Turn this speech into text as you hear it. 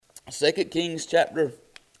2 Kings chapter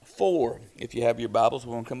 4. If you have your Bibles,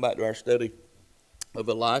 we're going to come back to our study of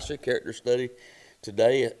Elisha, character study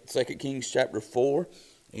today at 2 Kings chapter 4.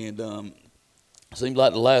 And it seems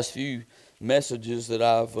like the last few messages that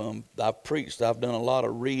I've preached, I've done a lot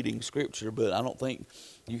of reading Scripture, but I don't think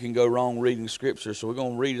you can go wrong reading Scripture. So we're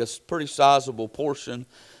going to read a pretty sizable portion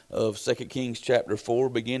of 2 Kings chapter 4,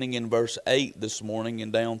 beginning in verse 8 this morning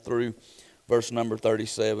and down through verse number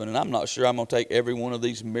 37. And I'm not sure I'm going to take every one of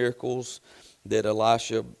these miracles that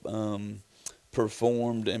Elisha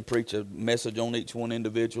performed and preach a message on each one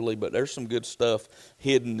individually, but there's some good stuff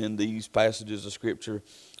hidden in these passages of Scripture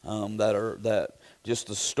that just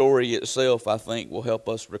the story itself, I think, will help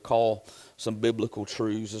us recall some biblical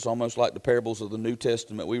truths. It's almost like the parables of the New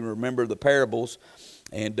Testament. We remember the parables,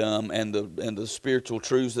 and the spiritual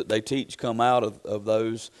truths that they teach come out of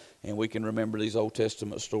those, and we can remember these Old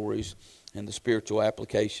Testament stories and the spiritual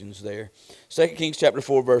applications there. 2 Kings chapter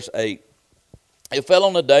 4, verse 8. It fell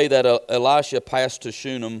on the day that Elisha passed to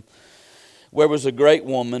Shunem, where was a great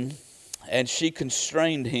woman, and she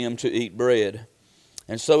constrained him to eat bread.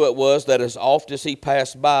 And so it was that as oft as he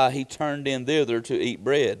passed by, he turned in thither to eat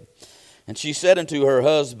bread. And she said unto her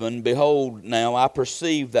husband, Behold, now I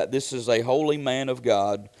perceive that this is a holy man of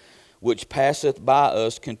God, which passeth by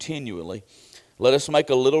us continually. Let us make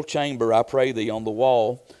a little chamber, I pray thee, on the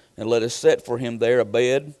wall, and let us set for him there a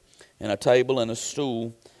bed, and a table, and a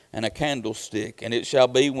stool, and a candlestick. And it shall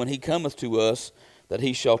be, when he cometh to us, that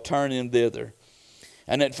he shall turn in thither.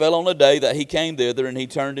 And it fell on a day that he came thither, and he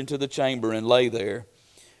turned into the chamber, and lay there.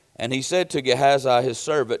 And he said to Gehazi his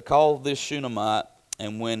servant, Call this Shunammite.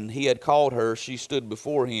 And when he had called her, she stood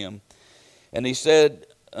before him. And he said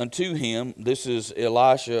unto him, this is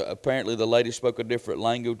Elisha. Apparently the lady spoke a different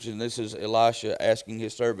language, and this is Elisha asking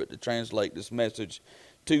his servant to translate this message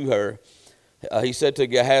to her. He said to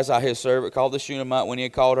Gehazi his servant, Call the Shunammite. When he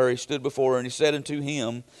had called her, he stood before her, and he said unto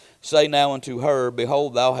him, Say now unto her,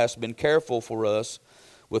 Behold, thou hast been careful for us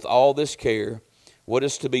with all this care. What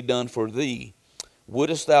is to be done for thee?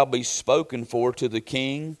 Wouldest thou be spoken for to the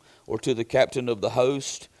king, or to the captain of the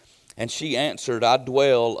host? And she answered, I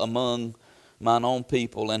dwell among mine own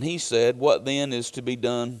people. And he said, What then is to be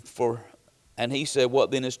done for? And he said,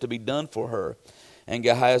 What then is to be done for her? And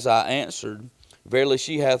Gehazi answered, Verily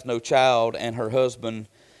she hath no child, and her husband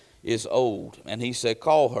is old. And he said,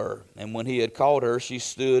 Call her. And when he had called her, she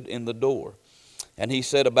stood in the door. And he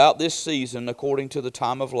said, About this season, according to the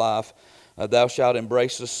time of life, thou shalt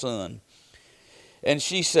embrace a son. And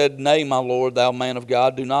she said, Nay, my lord, thou man of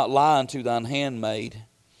God, do not lie unto thine handmaid.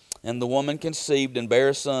 And the woman conceived and bare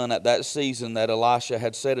a son at that season that Elisha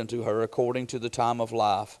had said unto her, according to the time of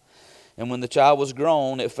life. And when the child was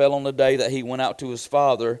grown, it fell on the day that he went out to his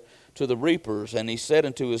father to the reapers. And he said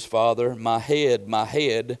unto his father, My head, my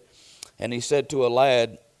head. And he said to a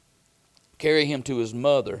lad, Carry him to his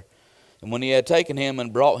mother. And when he had taken him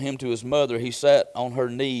and brought him to his mother, he sat on her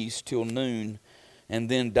knees till noon, and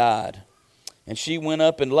then died. And she went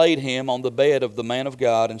up and laid him on the bed of the man of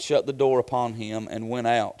God, and shut the door upon him, and went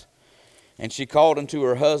out. And she called unto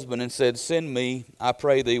her husband, and said, Send me, I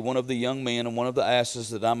pray thee, one of the young men and one of the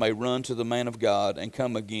asses, that I may run to the man of God, and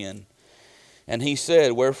come again. And he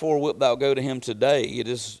said, Wherefore wilt thou go to him today? It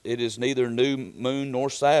is neither new moon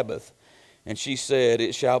nor Sabbath. And she said,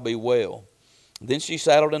 It shall be well. Then she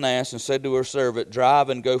saddled an ass, and said to her servant, Drive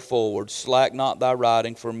and go forward, slack not thy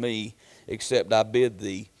riding for me, except I bid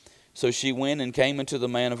thee. So she went and came unto the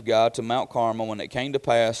man of God to Mount Carmel. And it came to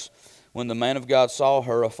pass, when the man of God saw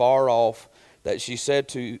her afar off, that he said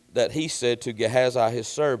to Gehazi his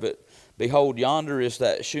servant, Behold, yonder is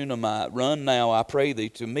that Shunammite. Run now, I pray thee,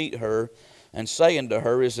 to meet her, and say unto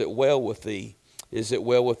her, Is it well with thee? Is it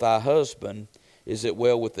well with thy husband? Is it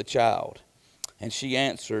well with the child? And she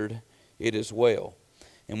answered, It is well.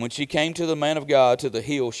 And when she came to the man of God to the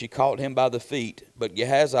hill, she caught him by the feet. But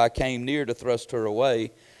Gehazi came near to thrust her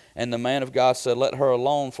away. And the man of God said, Let her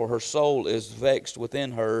alone, for her soul is vexed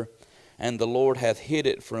within her, and the Lord hath hid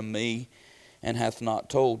it from me, and hath not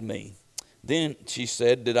told me. Then she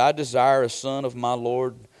said, Did I desire a son of my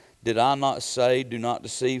Lord? Did I not say, Do not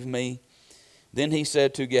deceive me? Then he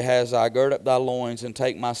said to Gehazi, Gird up thy loins, and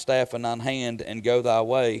take my staff in thine hand, and go thy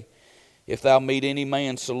way. If thou meet any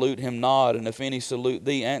man, salute him not, and if any salute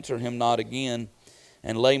thee, answer him not again,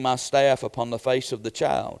 and lay my staff upon the face of the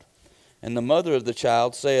child. And the mother of the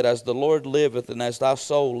child said, As the Lord liveth, and as thy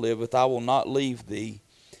soul liveth, I will not leave thee.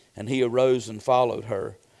 And he arose and followed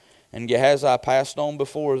her. And Gehazi passed on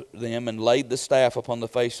before them, and laid the staff upon the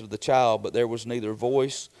face of the child, but there was neither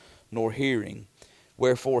voice nor hearing.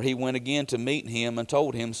 Wherefore he went again to meet him, and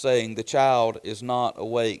told him, saying, The child is not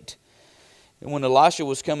awaked. And when Elisha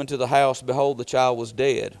was coming to the house, behold, the child was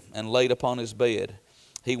dead, and laid upon his bed.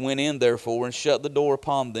 He went in, therefore, and shut the door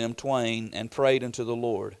upon them twain, and prayed unto the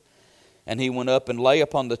Lord. And he went up and lay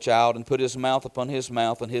upon the child, and put his mouth upon his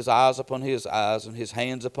mouth, and his eyes upon his eyes, and his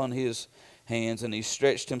hands upon his hands. And he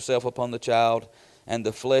stretched himself upon the child, and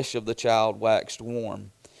the flesh of the child waxed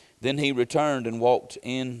warm. Then he returned and walked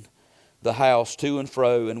in the house to and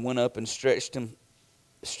fro, and went up and stretched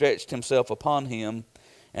himself upon him.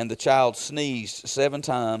 And the child sneezed 7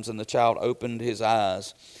 times, and the child opened his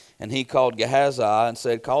eyes. And he called Gehazi and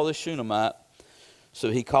said, Call the Shunammite.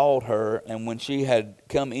 So he called her, and when she had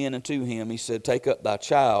come in unto him, he said, Take up thy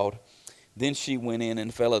child. Then she went in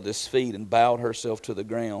and fell at his feet, and bowed herself to the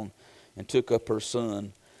ground, and took up her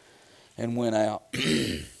son, and went out.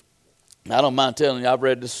 I don't mind telling you, I've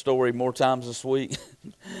read this story more times this week.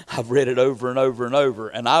 I've read it over and over and over,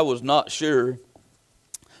 and I was not sure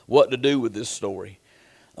what to do with this story.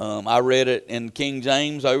 I read it in King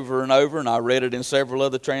James over and over, and I read it in several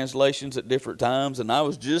other translations at different times, and I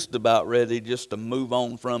was just about ready just to move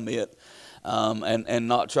on from it, and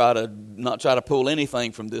not try to pull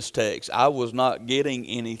anything from this text. I was not getting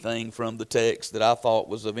anything from the text that I thought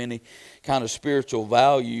was of any kind of spiritual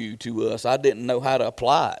value to us. I didn't know how to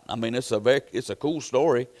apply it. I mean, it's a cool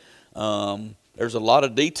story. There's a lot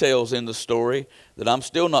of details in the story that I'm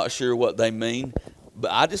still not sure what they mean, but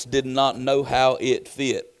I just did not know how it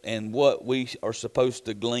fit and what we are supposed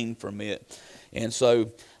to glean from it. And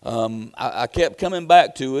so I kept coming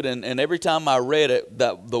back to it, and every time I read it,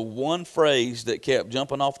 the one phrase that kept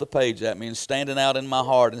jumping off the page at me and standing out in my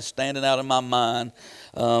heart and standing out in my mind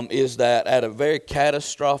is that at a very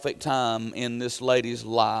catastrophic time in this lady's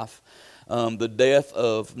life, the death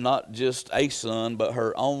of not just a son, but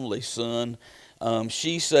her only son,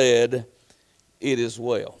 she said, It is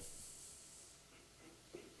well.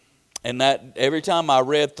 And that every time I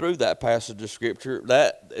read through that passage of Scripture,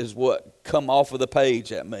 that is what come off of the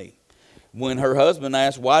page at me. When her husband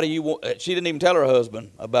asked, why do you want... She didn't even tell her husband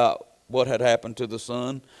about what had happened to the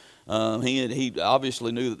son. He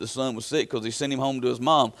obviously knew that the son was sick because he sent him home to his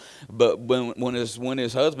mom. But when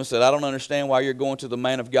his husband said, I don't understand why you're going to the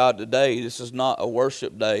man of God today. This is not a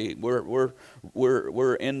worship day.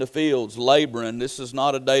 We're in the fields laboring. This is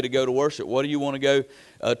not a day to go to worship. What do you want to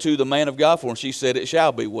go to the man of God for? And she said, It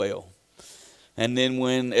shall be well. And then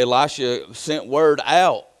when Elisha sent word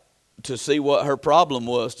out to see what her problem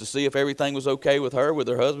was, to see if everything was okay with her, with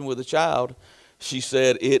her husband, with the child, she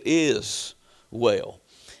said, It is well.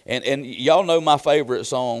 And y'all know my favorite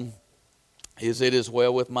song is It Is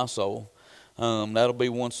Well With My Soul. That'll be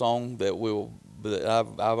one song that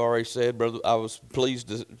I've already said. Brother, I was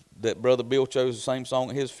pleased that Brother Bill chose the same song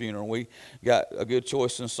at his funeral. We got a good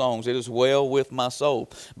choice in songs. It is well with my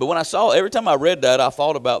soul. But when every time I read that, I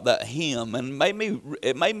thought about that hymn, and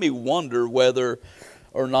it made me wonder whether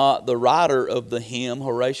or not the writer of the hymn,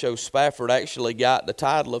 Horatio Spafford, actually got the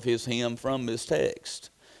title of his hymn from this text.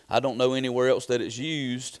 I don't know anywhere else that it's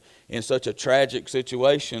used in such a tragic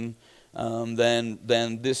situation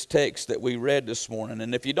than this text that we read this morning.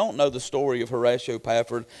 And if you don't know the story of Horatio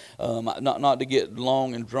Spafford, not to get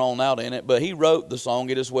long and drawn out in it, but he wrote the song,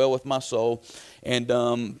 It Is Well With My Soul. And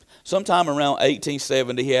sometime around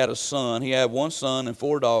 1870, he had a son. He had one son and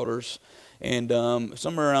 4 daughters. And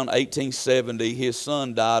somewhere around 1870, his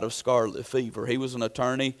son died of scarlet fever. He was an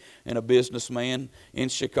attorney and a businessman in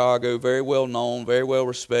Chicago, very well known, very well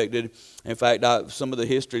respected. In fact, some of the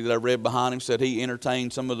history that I read behind him said he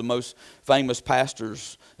entertained some of the most famous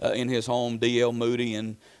pastors in his home, D.L. Moody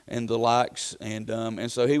and the likes.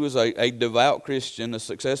 And so he was a devout Christian, a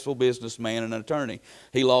successful businessman, and an attorney.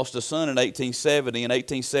 He lost a son in 1870. In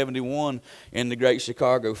 1871, in the Great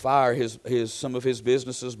Chicago Fire, some of his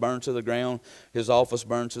businesses burned to the ground. His office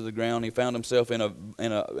burned to the ground. He found himself in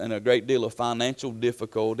a great deal of financial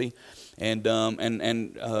difficulty, and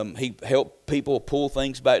he helped people pull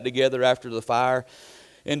things back together after the fire,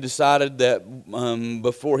 and decided that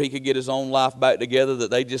before he could get his own life back together,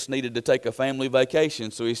 that they just needed to take a family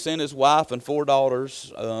vacation. So he sent his wife and 4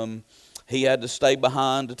 daughters. He had to stay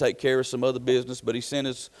behind to take care of some other business, but he sent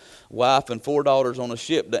his wife and 4 daughters on a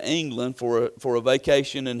ship to England for a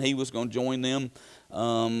vacation, and he was going to join them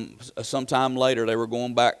sometime later. They were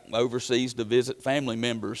going back overseas to visit family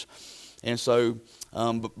members. And so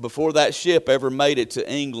before that ship ever made it to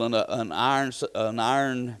England, an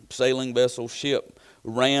iron sailing vessel ship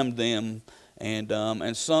rammed them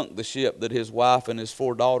and sunk the ship that his wife and his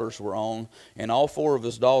 4 daughters were on. And all 4 of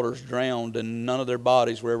his daughters drowned, and none of their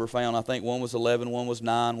bodies were ever found. I think one was 11, one was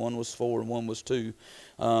 9, one was 4, and one was 2.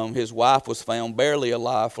 His wife was found barely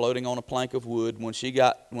alive, floating on a plank of wood. When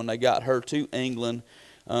they got her to England,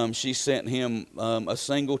 she sent him a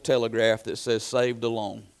single telegraph that says, "Saved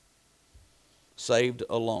alone." Saved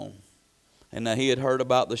alone. And now he had heard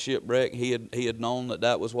about the shipwreck. He had known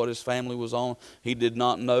that was what his family was on. He did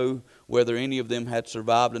not know whether any of them had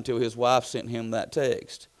survived until his wife sent him that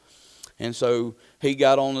text. And so he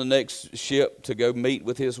got on the next ship to go meet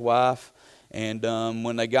with his wife. And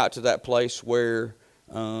when they got to that place where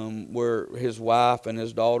his wife and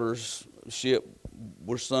his daughter's ship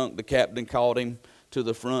were sunk, the captain called him to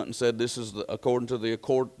the front and said, "This is according to the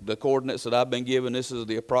coordinates that I've been given. This is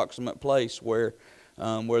the approximate place where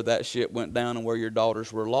that ship went down and where your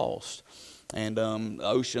daughters were lost." And the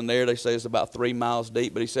ocean there, they say, is about 3 miles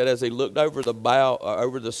deep. But he said as he looked over the bow,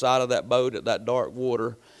 over the side of that boat at that dark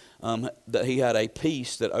water, that he had a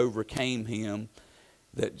peace that overcame him,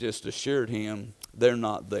 that just assured him they're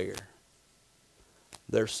not there.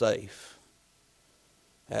 They're safe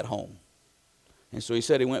at home. And so he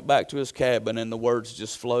said he went back to his cabin, and the words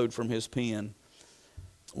just flowed from his pen.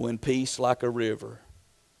 "When peace like a river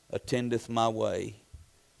attendeth my way,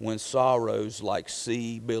 when sorrows like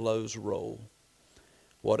sea billows roll,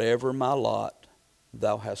 whatever my lot,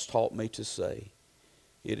 thou hast taught me to say,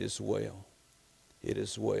 it is well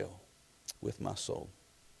with my soul."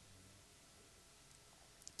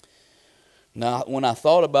 Now, when I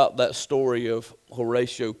thought about that story of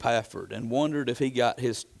Horatio Pafford and wondered if he got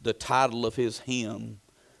the title of his hymn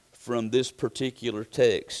from this particular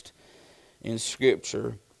text in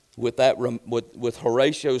Scripture, with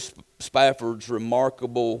Horatio Spafford's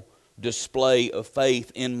remarkable display of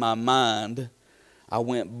faith in my mind, I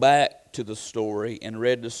went back to the story and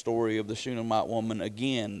read the story of the Shunammite woman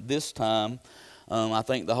again. This time, I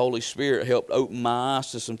think the Holy Spirit helped open my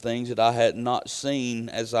eyes to some things that I had not seen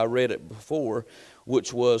as I read it before,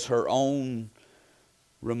 which was her own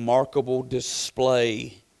remarkable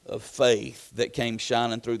display of faith that came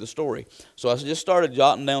shining through the story. So I just started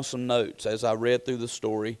jotting down some notes as I read through the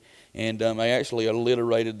story, and they actually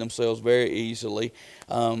alliterated themselves very easily.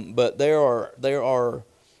 But there are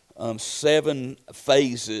 7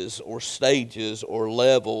 phases or stages or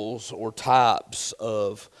levels or types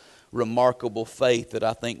of remarkable faith that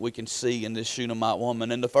I think we can see in this Shunammite woman.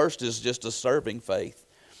 And the first is just a serving faith.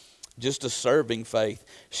 Just a serving faith.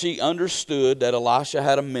 She understood that Elisha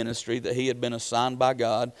had a ministry, that he had been assigned by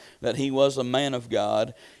God, that he was a man of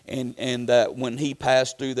God, and that when he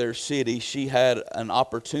passed through their city, she had an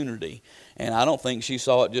opportunity. And I don't think she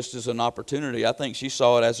saw it just as an opportunity. I think she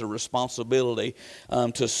saw it as a responsibility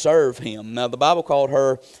to serve him. Now, the Bible called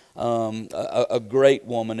her a great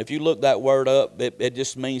woman. If you look that word up, it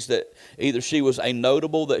just means that either she was a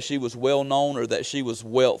notable, that she was well known, or that she was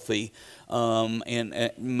wealthy.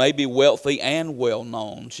 And maybe wealthy and well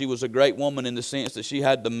known. She was a great woman in the sense that she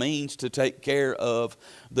had the means to take care of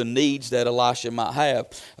the needs that Elisha might have.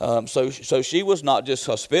 So she was not just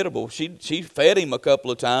hospitable. She fed him a couple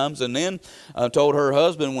of times, and then told her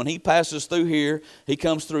husband, when he passes through here, he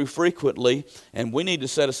comes through frequently, and we need to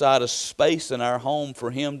set aside a space in our home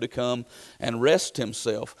for him to come and rest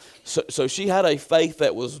himself. So she had a faith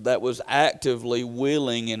that was actively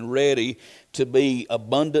willing and ready to be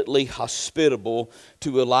abundantly hospitable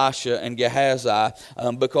to Elisha and Gehazi,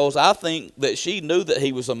 because I think that she knew that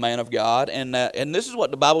he was a man of God, and this is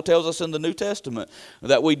what the Bible tells us in the New Testament,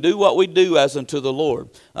 that we do what we do as unto the Lord,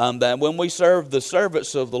 that when we serve the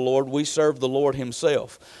servants of the Lord, we serve the Lord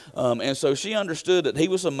himself. And so she understood that he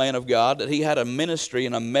was a man of God, that he had a ministry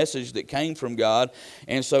and a message that came from God.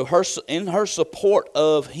 And so in her support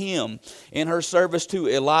of him, in her service to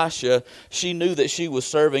Elisha, she knew that she was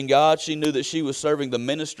serving God. She knew that she was serving the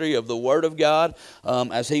ministry of the Word of God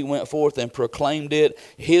as he went forth and proclaimed it.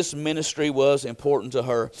 His ministry was important to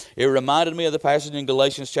her. It reminded me of the passage in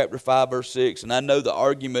Galatians chapter 5, verse 6. And I know the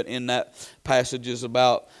argument in that passage is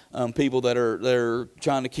about people that are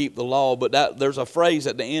trying to keep the law, but there's a phrase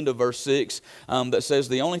at the end of verse 6 that says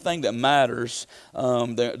the only thing that matters,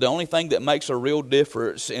 the only thing that makes a real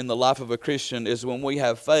difference in the life of a Christian is when we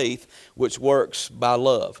have faith which works by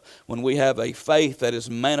love. When we have a faith that is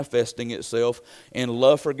manifesting itself in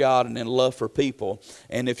love for God and in love for people.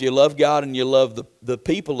 And if you love God and you love the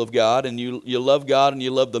people of God, and you love God and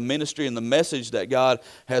you love the ministry and the message that God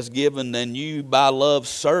has given, then you by love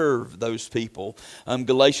serve those people.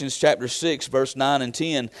 Galatians chapter 6 verse 9 and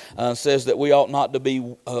 10 says that we ought not to be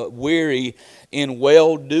weary in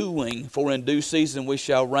well-doing, for in due season we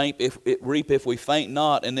shall reap if we faint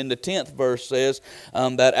not. And then the 10th verse says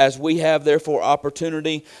that as we have therefore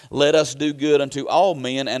opportunity, let us do good unto all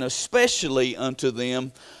men, and especially unto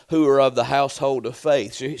them who are of the household of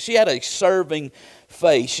faith. She had a serving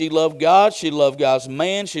faith. She loved God. She loved God's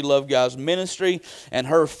man. She loved God's ministry. And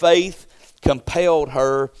her faith compelled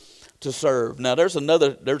her to serve. Now, there's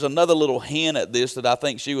another little hint at this, that I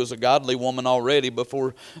think she was a godly woman already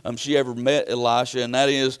before she ever met Elisha, and that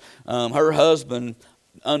is her husband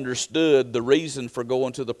understood the reason for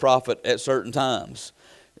going to the prophet at certain times.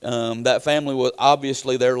 That family was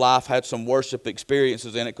obviously, their life had some worship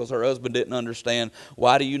experiences in it, because her husband didn't understand,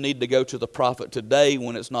 why do you need to go to the prophet today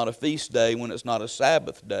when it's not a feast day, when it's not a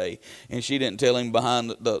Sabbath day? And she didn't tell him behind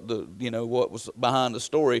the what was behind the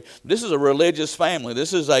story. This is a religious family.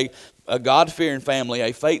 This is a God-fearing family,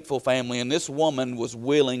 a faithful family, and this woman was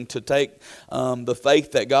willing to take the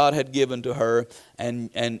faith that God had given to her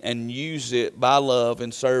and use it by love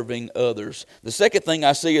in serving others. The second thing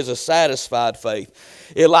I see is a satisfied faith.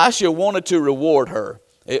 Elisha wanted to reward her.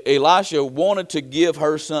 Elisha wanted to give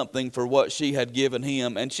her something for what she had given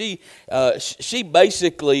him, and she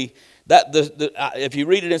basically, if you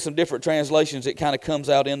read it in some different translations, it kind of comes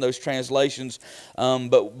out in those translations.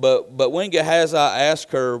 But when Gehazi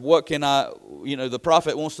asked her, "What can I?" The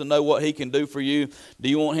prophet wants to know what he can do for you. Do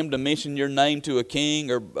you want him to mention your name to a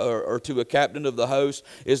king or to a captain of the host?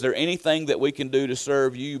 Is there anything that we can do to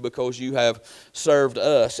serve you because you have served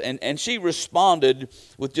us? And she responded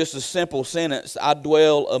with just a simple sentence: "I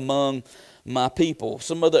dwell among my people."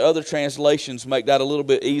 Some of the other translations make that a little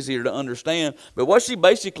bit easier to understand. But what she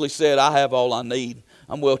basically said, I have all I need.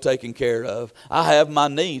 I'm well taken care of. I have my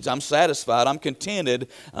needs. I'm satisfied. I'm contented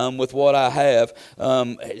with what I have.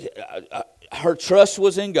 Her trust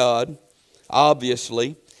was in God,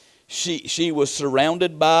 obviously. She was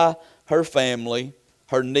surrounded by her family.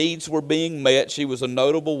 Her needs were being met. She was a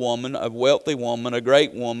notable woman, a wealthy woman, a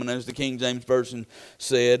great woman, as the King James Version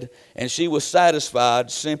said. And she was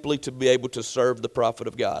satisfied simply to be able to serve the prophet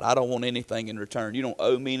of God. I don't want anything in return. You don't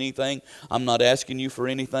owe me anything. I'm not asking you for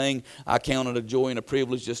anything. I count it a joy and a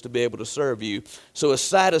privilege just to be able to serve you. So a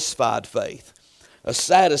satisfied faith. A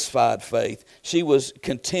satisfied faith. She was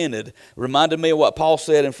contented. Reminded me of what Paul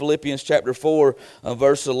said in Philippians chapter 4,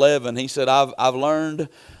 verse 11. He said, I've learned,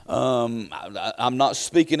 I'm not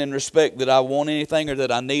speaking in respect that I want anything or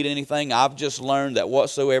that I need anything. I've just learned that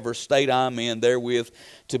whatsoever state I'm in, therewith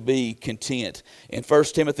to be content. In 1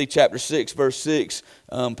 Timothy chapter 6, verse 6,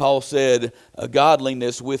 Paul said,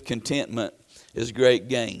 godliness with contentment is great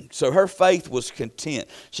gain. So her faith was content.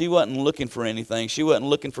 She wasn't looking for anything. She wasn't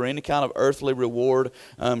looking for any kind of earthly reward.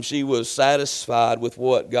 She was satisfied with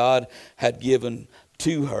what God had given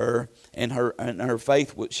to her, and her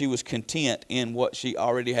faith. She was content in what she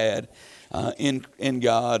already had in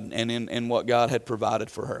God and in what God had provided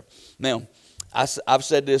for her. Now, I've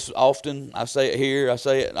said this often. I say it here.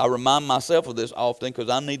 I remind myself of this often because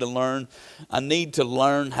I need to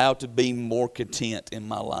learn how to be more content in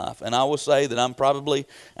my life. And I will say that I'm probably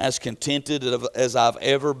as contented as I've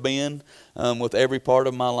ever been with every part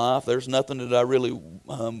of my life. There's nothing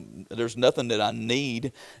that there's nothing that I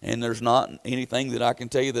need, and there's not anything that I can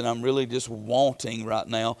tell you that I'm really just wanting right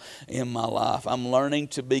now in my life. I'm learning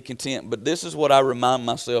to be content. But this is what I remind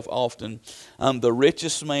myself often. I'm the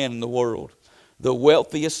richest man in the world. The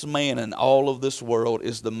wealthiest man in all of this world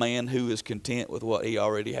is the man who is content with what he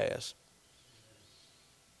already has.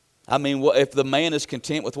 I mean, if the man is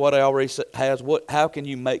content with what he already has, how can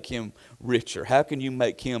you make him richer? How can you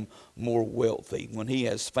make him more wealthy when he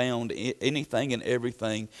has found anything and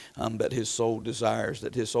everything that his soul desires,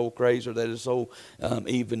 that his soul craves, or that his soul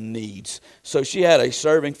even needs? So she had a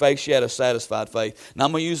serving faith. She had a satisfied faith. Now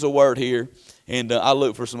I'm going to use a word here. And I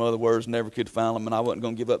looked for some other words, never could find them, and I wasn't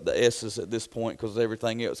going to give up the S's at this point because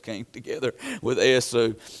everything else came together with S.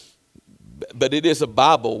 So, but it is a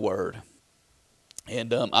Bible word,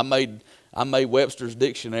 and I made Webster's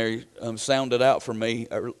dictionary sound it out for me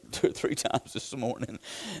 2 or 3 times this morning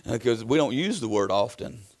because we don't use the word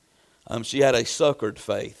often. She had a succored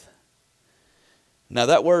faith. Now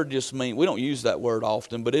that word just means, we don't use that word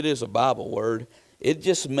often, but it is a Bible word. It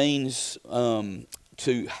just means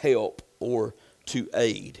to help or to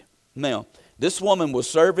aid. Now, this woman was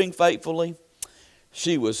serving faithfully.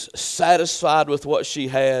 She was satisfied with what she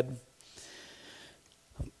had.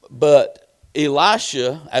 But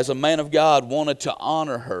Elisha, as a man of God, wanted to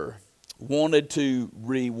honor her, wanted to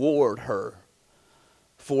reward her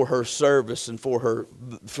for her service and for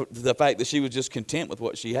the fact that she was just content with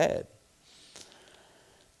what she had.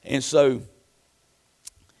 And so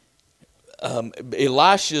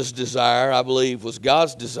Elisha's desire, I believe, was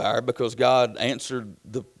God's desire because God answered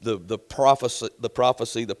the prophecy,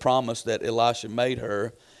 the promise that Elisha made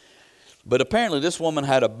her. But apparently this woman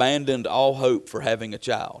had abandoned all hope for having a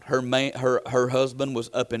child. Her husband was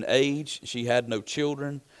up in age. She had no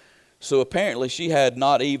children. So apparently she had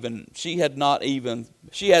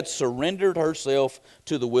surrendered herself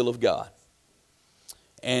to the will of God.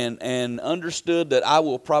 and understood that I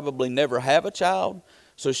will probably never have a child.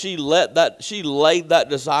 So she laid that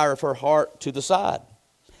desire of her heart to the side,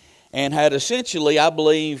 and had essentially, I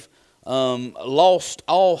believe, lost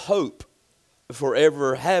all hope for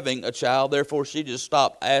ever having a child. Therefore, she just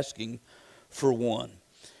stopped asking for one.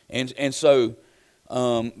 And so,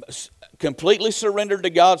 completely surrendered to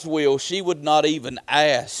God's will, she would not even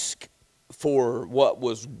ask for what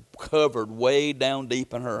was covered way down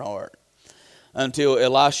deep in her heart, until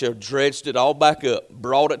Elisha dredged it all back up,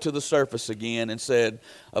 brought it to the surface again, and said,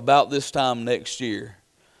 about this time next year,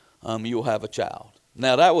 you'll have a child.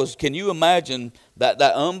 Now can you imagine that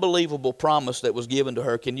unbelievable promise that was given to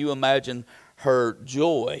her? Can you imagine her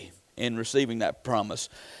joy in receiving that promise?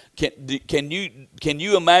 Can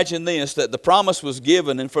you imagine this, that the promise was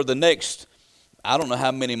given, and for the next, I don't know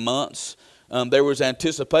how many months, there was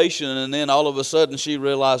anticipation, and then all of a sudden she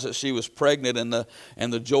realized that she was pregnant,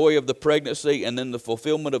 and the joy of the pregnancy, and then the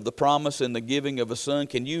fulfillment of the promise and the giving of a son.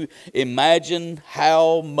 Can you imagine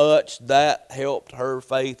how much that helped her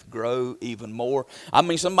faith grow even more? I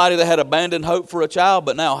mean, somebody that had abandoned hope for a child,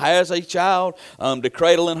 but now has a child to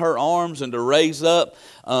cradle in her arms and to raise up.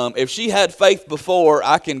 If she had faith before,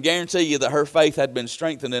 I can guarantee you that her faith had been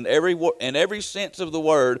strengthened in every sense of the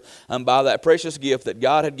word by that precious gift that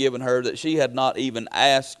God had given her, that she had not even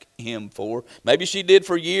asked Him for. Maybe she did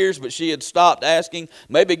for years, but she had stopped asking.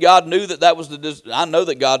 Maybe God knew that was I know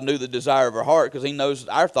that God knew the desire of her heart, because He knows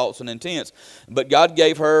our thoughts and intents. But God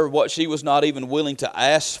gave her what she was not even willing to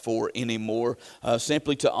ask for anymore,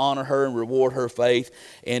 simply to honor her and reward her faith.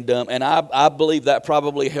 And I believe that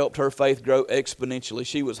probably helped her faith grow exponentially.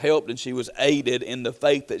 She was helped and she was aided in the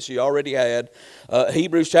faith that she already had.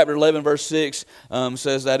 Hebrews chapter 11 verse 6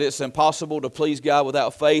 says that it's impossible to please God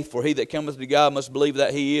without faith, for he that cometh to God must believe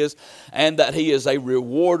that He is, and that He is a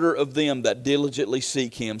rewarder of them that diligently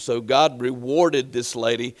seek Him. So God rewarded this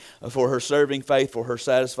lady for her serving faith, for her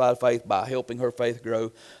satisfied faith, by helping her faith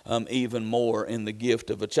grow even more in the gift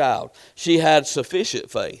of a child. She had sufficient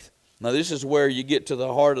faith. Now this is where you get to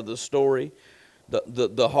the heart of the story,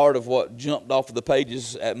 the heart of what jumped off of the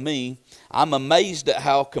pages at me. I'm amazed at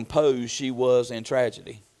how composed she was in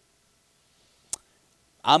tragedy.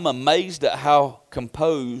 I'm amazed at how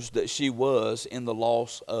composed that she was in the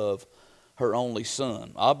loss of her only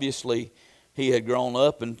son. Obviously, he had grown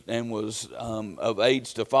up and was of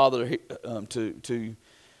age to father to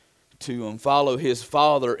follow his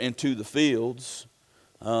father into the fields,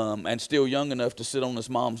 and still young enough to sit on his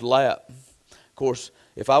mom's lap. Of course,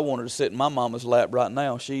 if I wanted to sit in my mama's lap right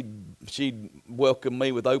now, she'd welcome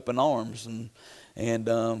me with open arms, and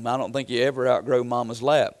I don't think you ever outgrow mama's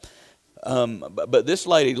lap. But this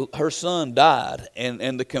lady, her son died,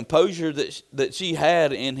 and the composure that she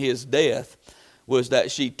had in his death was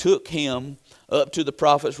that she took him up to the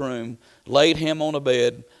prophet's room, laid him on a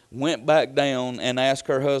bed, went back down, and asked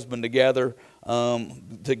her husband to gather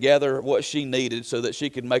what she needed so that she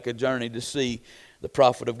could make a journey to see the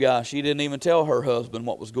prophet of God. She didn't even tell her husband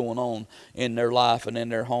what was going on in their life and in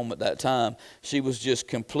their home at that time. She was just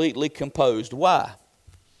completely composed. Why?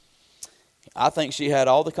 I think she had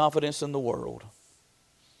all the confidence in the world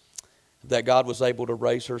that God was able to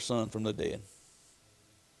raise her son from the dead.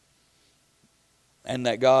 And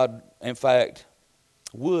that God, in fact,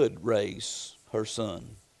 would raise her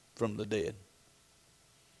son from the dead.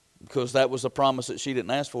 Because that was a promise that she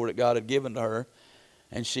didn't ask for, that God had given to her.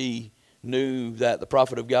 And she knew that the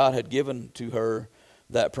prophet of God had given to her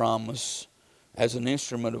that promise as an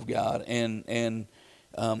instrument of God. And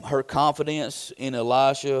her confidence in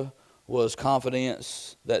Elisha was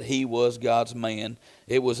confidence that he was God's man.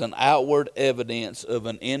 It was an outward evidence of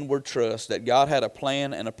an inward trust that God had a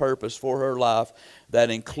plan and a purpose for her life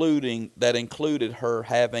that included her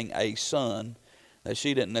having a son that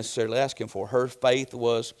she didn't necessarily ask Him for. Her faith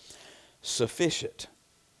was sufficient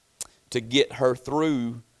to get her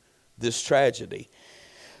through this tragedy.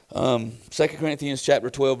 2 Corinthians chapter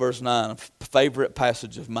 12 verse 9, a favorite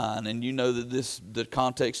passage of mine. And you know that the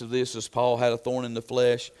context of this is Paul had a thorn in the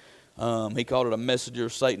flesh. He called it a messenger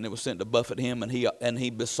of Satan that was sent to buffet him, and he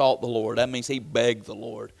besought the Lord. That means he begged the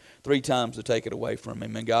Lord 3 times to take it away from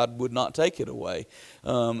him, and God would not take it away.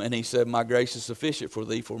 And he said, "My grace is sufficient for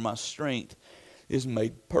thee, for my strength is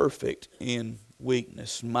made perfect in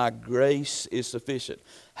weakness." My grace is sufficient.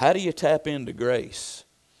 How do you tap into grace?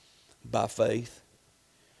 By faith.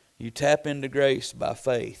 You tap into grace by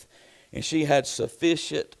faith. And she had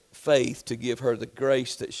sufficient faith to give her the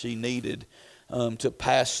grace that she needed to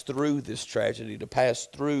pass through this tragedy, to pass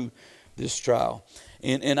through this trial.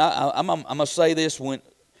 And I'm going to say this,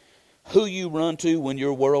 who you run to when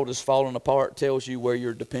your world is falling apart tells you where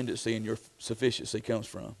your dependency and your sufficiency comes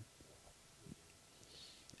from.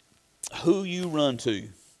 who you run to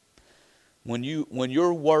when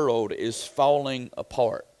your world is falling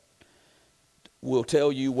apart will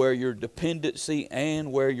tell you where your dependency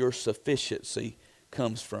and where your sufficiency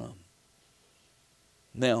comes from.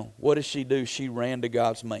 Now, what did she do? She ran to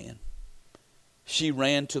God's man. She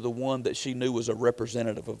ran to the one that she knew was a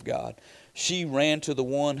representative of God. She ran to the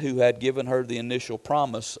one who had given her the initial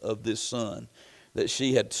promise of this son that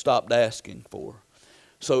she had stopped asking for.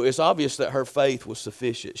 So it's obvious that her faith was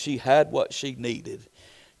sufficient. She had what she needed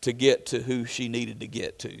to get to who she needed to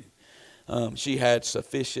get to. She had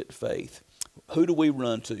sufficient faith. Who do we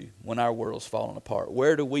run to when our world's falling apart?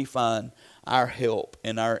 Where do we find our help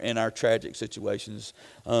in our tragic situations?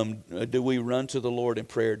 Do we run to the Lord in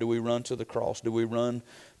prayer? Do we run to the cross? Do we run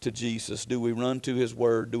to Jesus? Do we run to His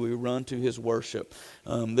Word? Do we run to His worship?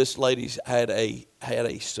 This lady's had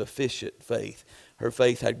a sufficient faith. Her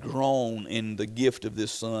faith had grown in the gift of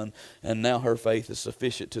this son, and now her faith is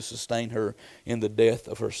sufficient to sustain her in the death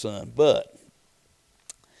of her son. But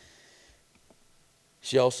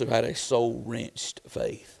she also had a soul-wrenched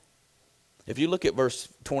faith. If you look at verse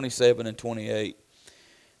 27 and 28,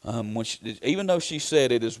 even though she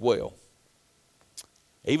said it is well,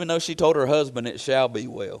 even though she told her husband it shall be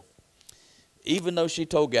well, even though she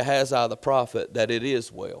told Gehazi the prophet that it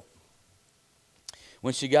is well,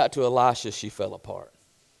 when she got to Elisha, she fell apart.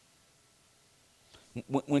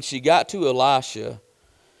 When she got to Elisha,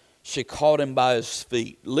 she caught him by his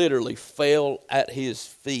feet, literally fell at his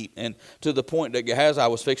feet, and to the point that Gehazi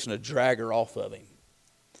was fixing to drag her off of him.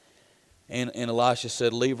 And Elisha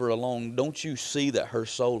said, "Leave her alone. Don't you see that her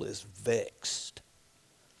soul is vexed?"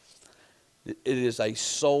 It is a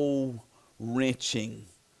soul-wrenching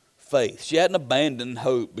faith. She hadn't abandoned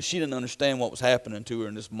hope, but she didn't understand what was happening to her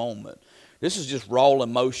in this moment. This is just raw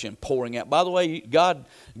emotion pouring out. By the way, God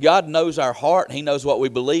knows our heart. He knows what we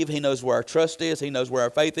believe. He knows where our trust is. He knows where our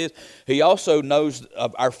faith is. He also knows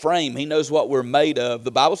our frame. He knows what we're made of. The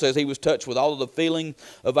Bible says He was touched with all of the feeling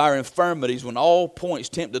of our infirmities, when all points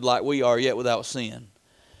tempted like we are, yet without sin.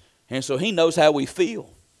 And so He knows how we feel.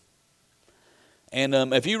 And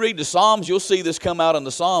if you read the Psalms, you'll see this come out in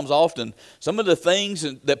the Psalms often. Some of the things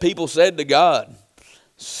that people said to God,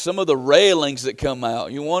 some of the railings that come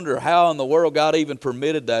out, you wonder how in the world God even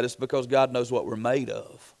permitted that. It's because God knows what we're made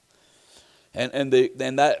of. And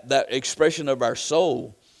that expression of our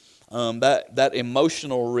soul, that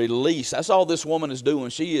emotional release, that's all this woman is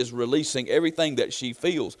doing. She is releasing everything that she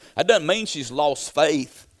feels. That doesn't mean she's lost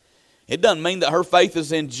faith. It doesn't mean that her faith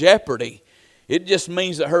is in jeopardy. It just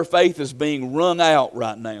means that her faith is being wrung out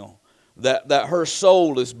right now. That her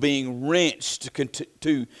soul is being wrenched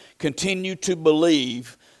to continue to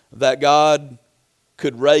believe that God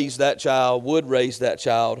could raise that child, would raise that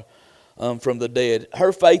child from the dead.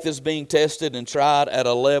 Her faith is being tested and tried at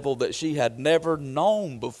a level that she had never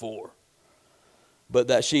known before, but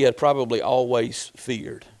that she had probably always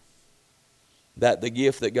feared. That the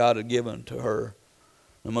gift that God had given to her,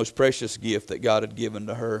 the most precious gift that God had given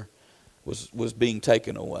to her, was being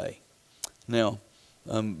taken away. Now,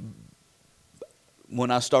 when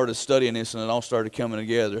I started studying this and it all started coming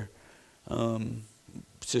together,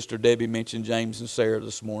 Sister Debbie mentioned James and Sarah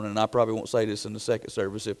this morning, and I probably won't say this in the second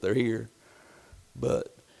service if they're here,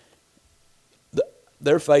 but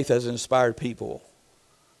their faith has inspired people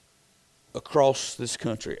across this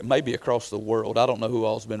country, maybe across the world. I don't know who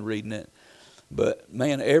all's been reading it, but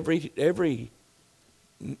man, every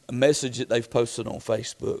message that they've posted on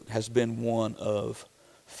Facebook has been one of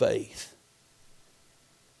faith.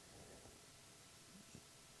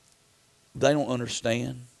 They don't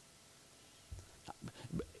understand.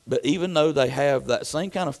 But even though they have that same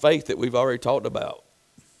kind of faith that we've already talked about,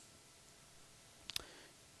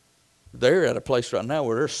 they're at a place right now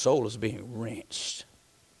where their soul is being wrenched.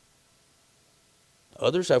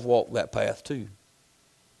 Others have walked that path too.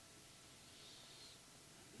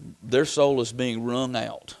 Their soul is being wrung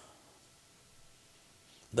out.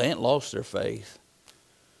 They ain't lost their faith,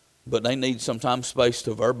 but they need sometimes space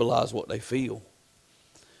to verbalize what they feel.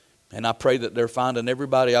 And I pray that they're finding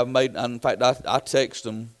everybody I've made. In fact, I text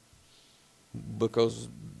them because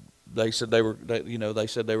they said they were going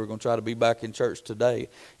to try to be back in church today.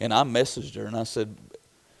 And I messaged her and I said,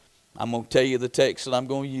 I'm going to tell you the text that I'm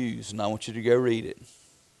going to use, and I want you to go read it.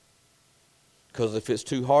 Because if it's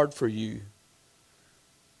too hard for you,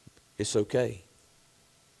 it's okay.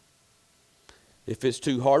 If it's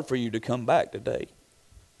too hard for you to come back today,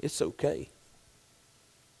 it's okay.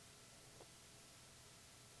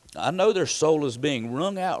 I know their soul is being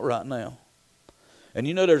wrung out right now. And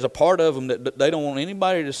you know there's a part of them that they don't want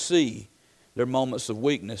anybody to see their moments of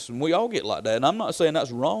weakness. And we all get like that. And I'm not saying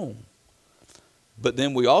that's wrong. But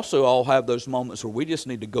then we also all have those moments where we just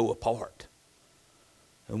need to go apart.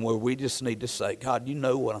 And where we just need to say, God, you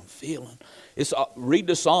know what I'm feeling. Read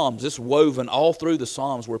the Psalms. It's woven all through the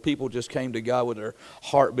Psalms where people just came to God with their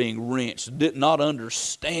heart being wrenched, not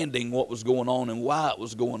understanding what was going on and why it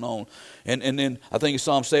was going on. And then I think in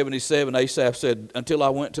Psalm 77, Asaph said, until I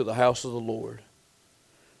went to the house of the Lord,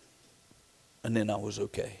 and then I was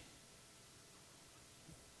okay.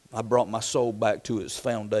 I brought my soul back to its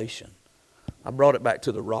foundation. I brought it back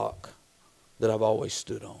to the rock that I've always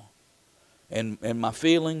stood on. And my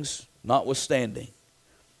feelings notwithstanding,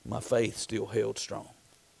 my faith still held strong.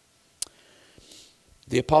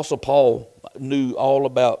 The Apostle Paul knew all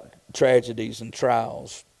about tragedies and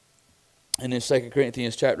trials. And in 2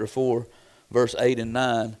 Corinthians chapter 4, verse 8 and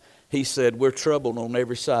 9, he said, we're troubled on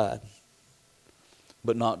every side,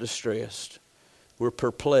 but not distressed. We're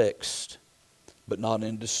perplexed, but not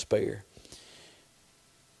in despair.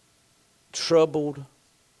 Troubled,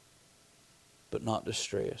 but not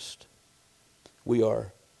distressed. We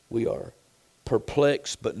are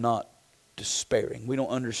perplexed, but not despairing. We don't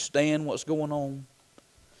understand what's going on,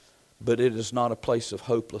 but it is not a place of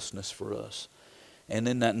hopelessness for us. And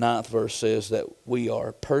then that 9th verse says that we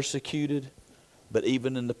are persecuted, but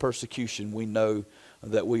even in the persecution, we know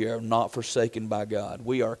that we are not forsaken by God.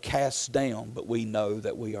 We are cast down, but we know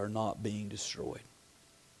that we are not being destroyed.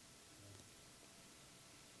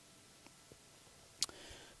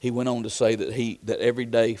 He went on to say that every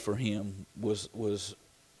day for him was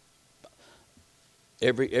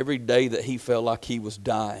every day that he felt like he was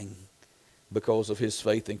dying because of his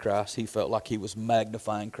faith in Christ. He felt like he was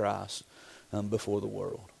magnifying Christ before the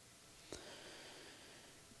world.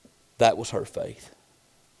 That was her faith.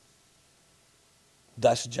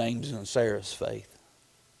 That's James and Sarah's faith.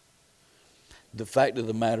 The fact of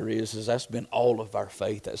the matter is that's been all of our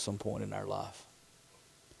faith at some point in our life.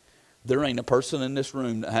 There ain't a person in this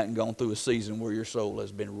room that hadn't gone through a season where your soul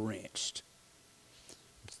has been wrenched.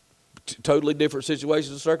 Totally different situations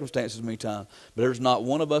and circumstances many times. But there's not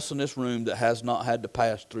one of us in this room that has not had to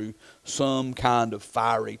pass through some kind of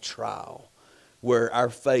fiery trial where our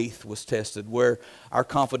faith was tested, where our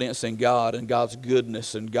confidence in God and God's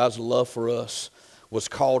goodness and God's love for us was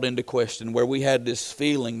called into question, where we had this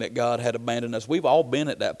feeling that God had abandoned us. We've all been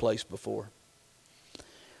at that place before.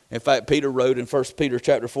 In fact, Peter wrote in 1 Peter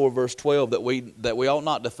chapter 4, verse 12, that we ought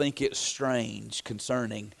not to think it strange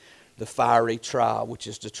concerning the fiery trial, which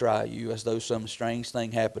is to try you, as though some strange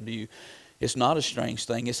thing happened to you. It's not a strange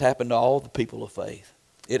thing. It's happened to all the people of faith.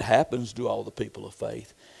 It happens to all the people of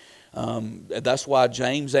faith. That's why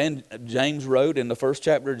James wrote in the first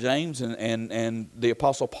chapter of James, and the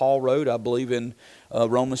Apostle Paul wrote, I believe in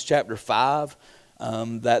Romans chapter 5,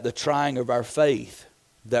 that the trying of our faith,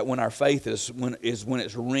 that when our faith is when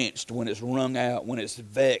it's wrenched, when it's wrung out, when it's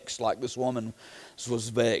vexed, like this woman was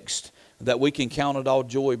vexed, that we can count it all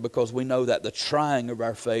joy because we know that the trying of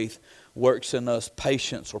our faith works in us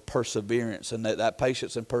patience or perseverance, and that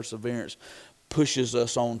patience and perseverance pushes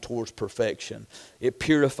us on towards perfection. It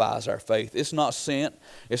purifies our faith. It's not sent.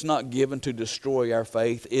 It's not given to destroy our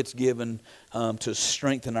faith. It's given to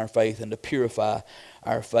strengthen our faith and to purify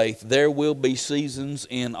our faith. There will be seasons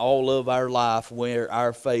in all of our life where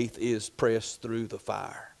our faith is pressed through the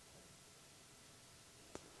fire,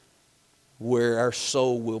 where our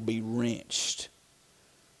soul will be wrenched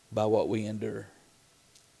by what we endure.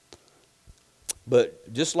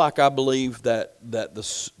 But just like I believe that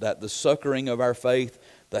the succoring of our faith,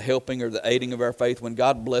 the helping or the aiding of our faith, when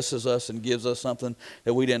God blesses us and gives us something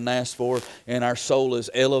that we didn't ask for, and our soul is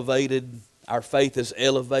elevated, our faith is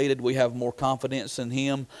elevated, we have more confidence in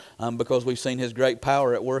Him because we've seen His great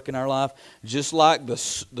power at work in our life. Just like the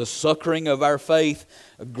succoring of our faith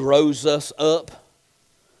grows us up,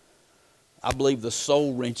 I believe the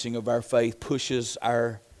soul wrenching of our faith pushes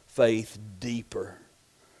our faith deeper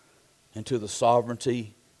into the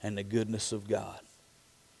sovereignty and the goodness of God.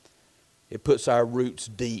 It puts our roots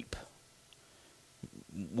deep.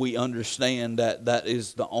 We understand that that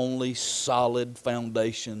is the only solid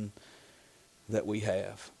foundation that we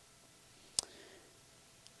have.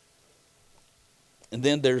 And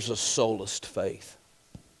then there's a solaced faith.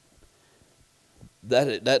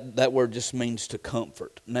 That word just means to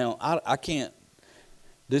comfort. Now, I can't.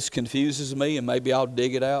 This confuses me, and maybe I'll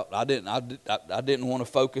dig it out. I didn't want to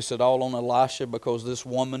focus at all on Elisha because this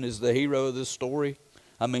woman is the hero of this story.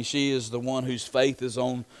 I mean, she is the one whose faith is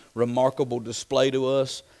on remarkable display to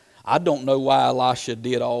us. I don't know why Elisha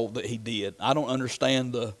did all that he did. I don't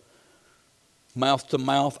understand the mouth to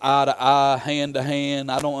mouth, eye to eye, hand to hand.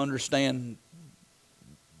 I don't understand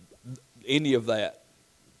any of that.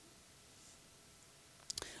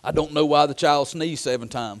 I don't know why the child sneezed 7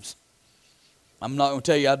 times. I'm not going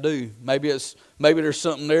to tell you I do. Maybe there's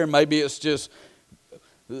something there. Maybe it's just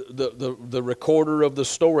the recorder of the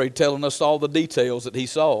story telling us all the details that he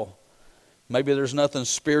saw. Maybe there's nothing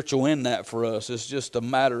spiritual in that for us. It's just a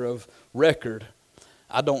matter of record.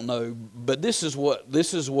 I don't know. But this is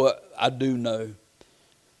what I do know,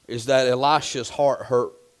 is that Elisha's heart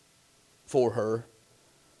hurt for her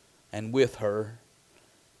and with her.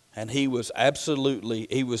 And he was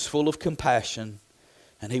full of compassion,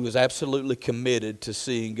 and he was absolutely committed to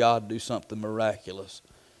seeing God do something miraculous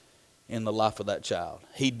in the life of that child.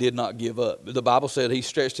 He did not give up. The Bible said he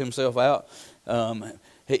stretched himself out.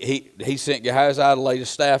 He sent Gehazi to lay the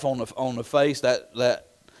staff on the face. That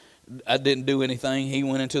didn't do anything. He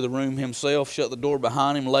went into the room himself, shut the door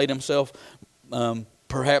behind him, laid himself,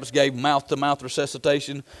 perhaps gave mouth-to-mouth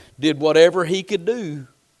resuscitation, did whatever he could do,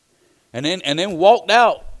 and then walked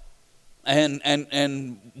out and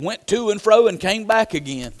went to and fro and came back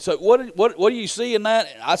again. So what do you see in that?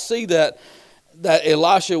 I see that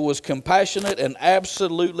Elisha was compassionate and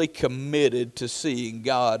absolutely committed to seeing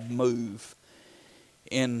God move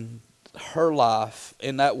in her life,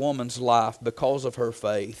 in that woman's life, because of her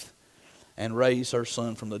faith, and raise her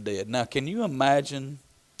son from the dead. Now, can you imagine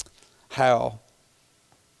how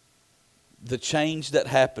the change that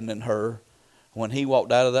happened in her when he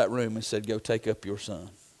walked out of that room and said, "Go take up your son"?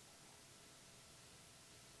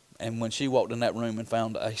 And when she walked in that room and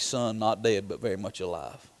found a son not dead but very much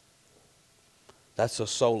alive. That's a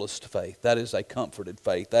solaced faith. That is a comforted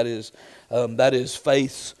faith. That is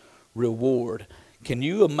faith's reward. Can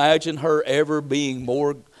you imagine her ever being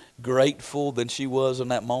more grateful than she was in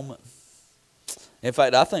that moment? In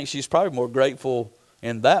fact, I think she's probably more grateful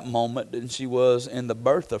in that moment than she was in the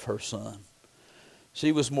birth of her son.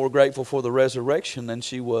 She was more grateful for the resurrection than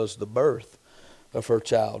she was the birth of her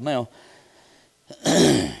child. Now,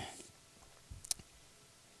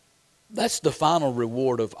 that's the final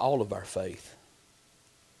reward of all of our faith.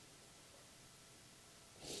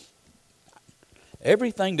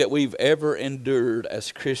 Everything that we've ever endured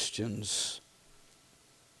as Christians,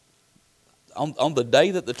 on the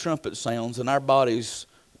day that the trumpet sounds and our bodies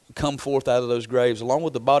come forth out of those graves, along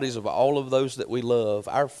with the bodies of all of those that we love,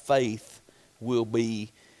 our faith will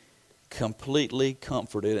be completely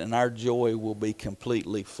comforted and our joy will be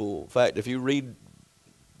completely full. In fact, if you read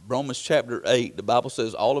Romans chapter 8, the Bible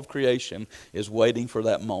says all of creation is waiting for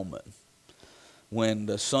that moment when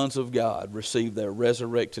the sons of God receive their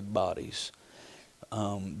resurrected bodies.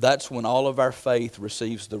 That's when all of our faith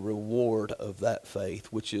receives the reward of that faith,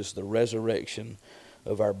 which is the resurrection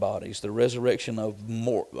of our bodies, the resurrection of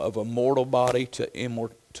a mortal body to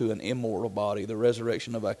an immortal body, the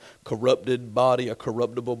resurrection of a corrupted body, a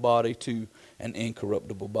corruptible body to an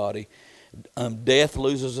incorruptible body. Death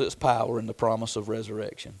loses its power in the promise of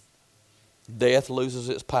resurrection. Death loses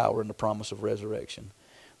its power in the promise of resurrection.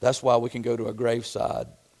 That's why we can go to a graveside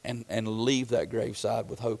and leave that graveside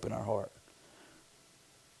with hope in our heart.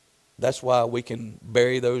 That's why we can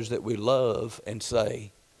bury those that we love and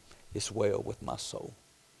say, "It's well with my soul."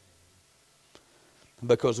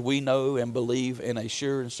 Because we know and believe in a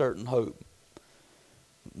sure and certain hope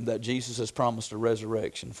that Jesus has promised a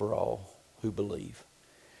resurrection for all who believe.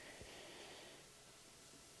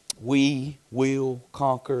 We will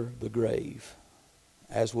conquer the grave,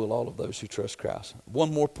 as will all of those who trust Christ.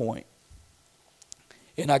 One more point,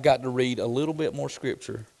 and I got to read a little bit more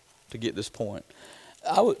scripture to get this point.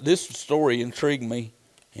 This story intrigued me,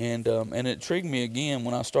 and it intrigued me again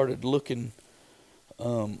when I started looking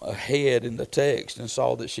ahead in the text and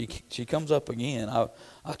saw that she comes up again.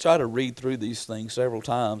 I try to read through these things several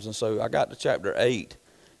times, and so I got to chapter 8,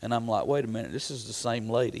 and I'm like, wait a minute, this is the same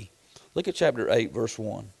lady. Look at chapter 8, verse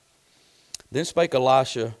 1. Then spake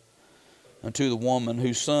Elisha unto the woman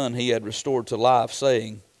whose son he had restored to life,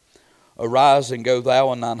 saying, Arise and go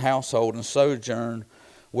thou and thine household and sojourn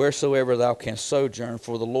wheresoever thou canst sojourn,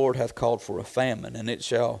 for the Lord hath called for a famine, and it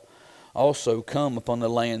shall also come upon the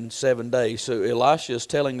land 7 days. So Elisha is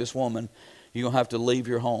telling this woman, you're going to have to leave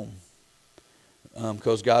your home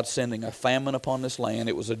because God's sending a famine upon this land.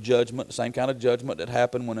 It was a judgment, the same kind of judgment that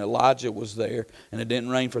happened when Elijah was there and it didn't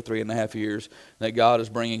rain for 3.5 years, that God is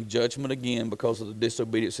bringing judgment again because of the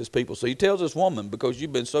disobedience of his people. So he tells this woman, because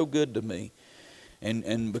you've been so good to me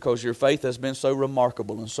and because your faith has been so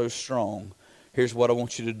remarkable and so strong, here's what I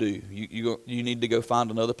want you to do. You need to go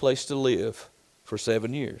find another place to live for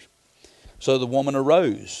 7 years. So the woman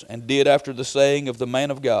arose and did after the saying of the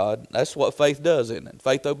man of God. That's what faith does, isn't it?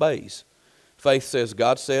 Faith obeys. Faith says,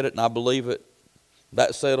 God said it and I believe it.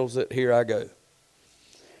 That settles it. Here I go.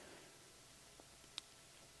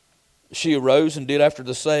 She arose and did after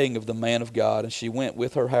the saying of the man of God, and she went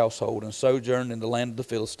with her household and sojourned in the land of the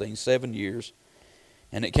Philistines 7 years.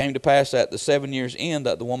 And it came to pass at the 7 years' end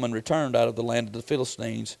that the woman returned out of the land of the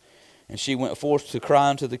Philistines, and she went forth to cry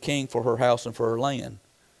unto the king for her house and for her land,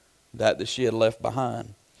 that she had left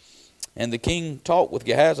behind. And the king talked with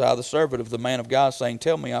Gehazi, the servant of the man of God, saying,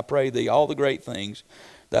 Tell me, I pray thee, all the great things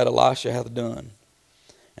that Elisha hath done.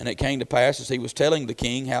 And it came to pass, as he was telling the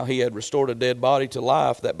king how he had restored a dead body to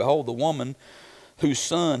life, that behold, the woman whose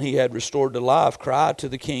son he had restored to life cried to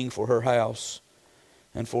the king for her house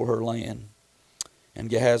and for her land. And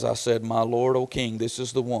Gehazi said, My lord, O king, this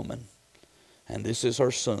is the woman, and this is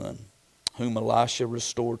her son, whom Elisha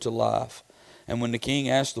restored to life. And when the king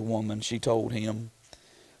asked the woman, she told him.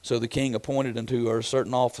 So the king appointed unto her a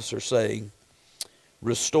certain officer, saying,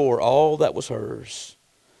 Restore all that was hers,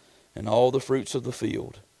 and all the fruits of the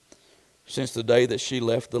field, since the day that she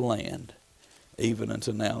left the land, even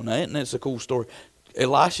unto now. Now, isn't this a cool story?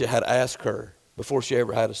 Elisha had asked her, before she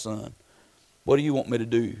ever had a son, What do you want me to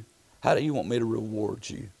do? How do you want me to reward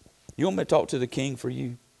you? You want me to talk to the king for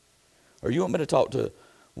you? Or you want me to talk to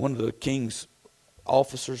one of the king's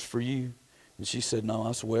officers for you? And she said, No,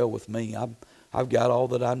 that's well with me. I've got all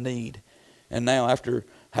that I need. And now, after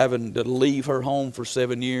having to leave her home for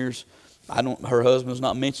 7 years, her husband's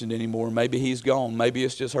not mentioned anymore. Maybe he's gone. Maybe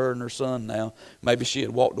it's just her and her son now. Maybe she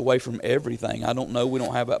had walked away from everything. I don't know. We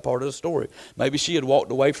don't have that part of the story. Maybe she had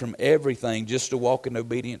walked away from everything just to walk in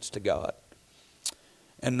obedience to God.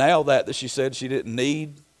 And now that she said she didn't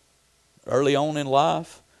need early on in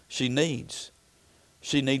life, she needs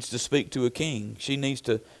to speak to a king. She needs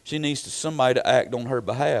to somebody to act on her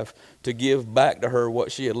behalf, to give back to her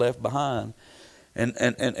what she had left behind.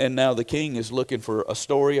 And now the king is looking for a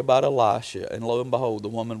story about Elisha, and lo and behold, the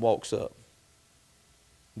woman walks up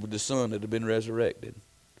with the son that had been resurrected.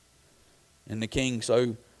 And the king,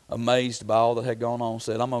 so amazed by all that had gone on,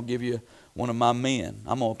 said, I'm going to give you one of my men.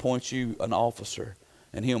 I'm going to appoint you an officer,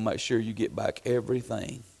 and he'll make sure you get back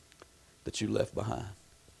everything that you left behind.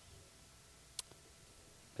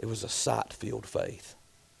 It was a sight-filled faith.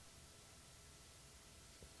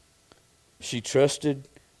 She trusted,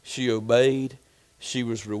 she obeyed, she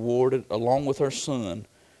was rewarded, along with her son,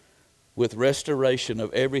 with restoration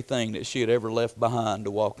of everything that she had ever left behind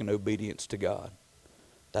to walk in obedience to God.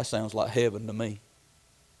 That sounds like heaven to me.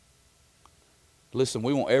 Listen,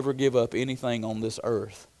 we won't ever give up anything on this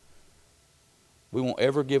earth. We won't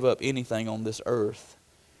ever give up anything on this earth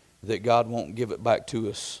that God won't give it back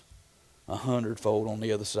to us 100-fold on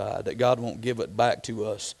the other side. That God won't give it back to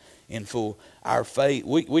us in full. Our faith,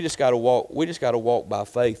 we just got to walk. We just got to walk by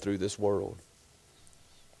faith through this world.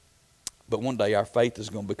 But one day our faith is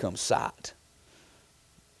going to become sight.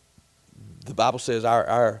 The Bible says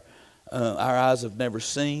our eyes have never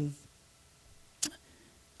seen,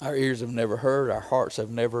 our ears have never heard, our hearts have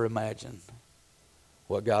never imagined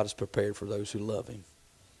what God has prepared for those who love Him,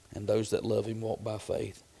 and those that love Him walk by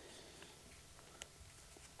faith.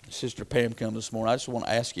 Sister Pam come this morning. I just want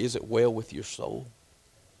to ask you, is it well with your soul?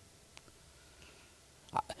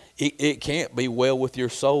 It can't be well with your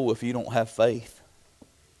soul if you don't have faith.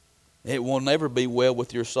 It will never be well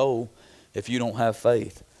with your soul if you don't have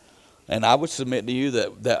faith. And I would submit to you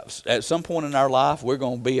that at some point in our life, we're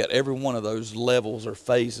going to be at every one of those levels or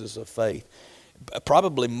phases of faith,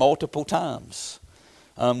 probably multiple times.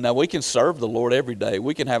 Now, we can serve the Lord every day.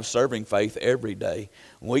 We can have serving faith every day.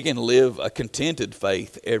 We can live a contented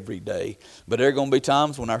faith every day. But there are going to be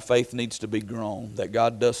times when our faith needs to be grown, that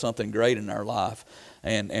God does something great in our life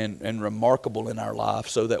and remarkable in our life,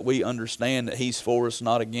 so that we understand that He's for us,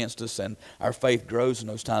 not against us, and our faith grows in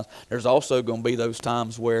those times. There's also going to be those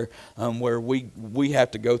times where we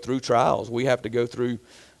have to go through trials. We have to go through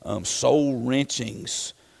soul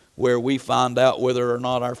wrenchings, where we find out whether or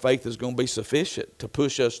not our faith is going to be sufficient to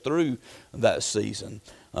push us through that season.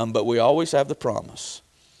 But we always have the promise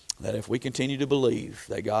that if we continue to believe,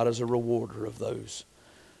 that God is a rewarder of those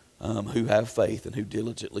who have faith and who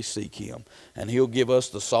diligently seek Him. And He'll give us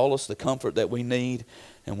the solace, the comfort that we need,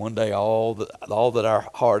 and one day all that our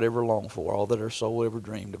heart ever longed for, all that our soul ever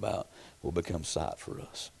dreamed about, will become sight for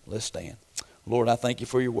us. Let's stand. Lord, I thank You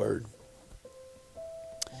for Your word.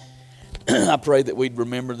 I pray that we'd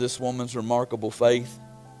remember this woman's remarkable faith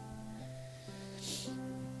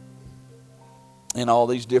in all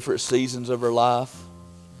these different seasons of her life.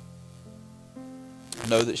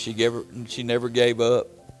 Know that she never gave up.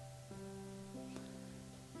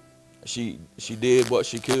 She did what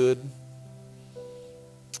she could.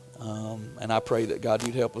 And I pray that, God,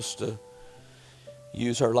 You'd help us to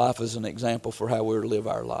use her life as an example for how we're to live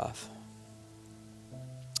our life.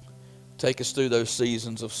 Take us through those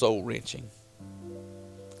seasons of soul wrenching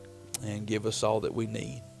and give us all that we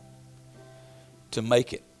need to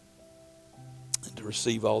make it and to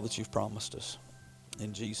receive all that You've promised us.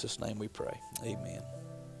 In Jesus' name we pray. Amen.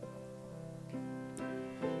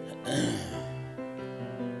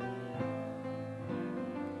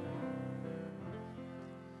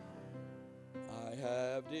 I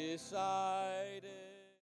have decided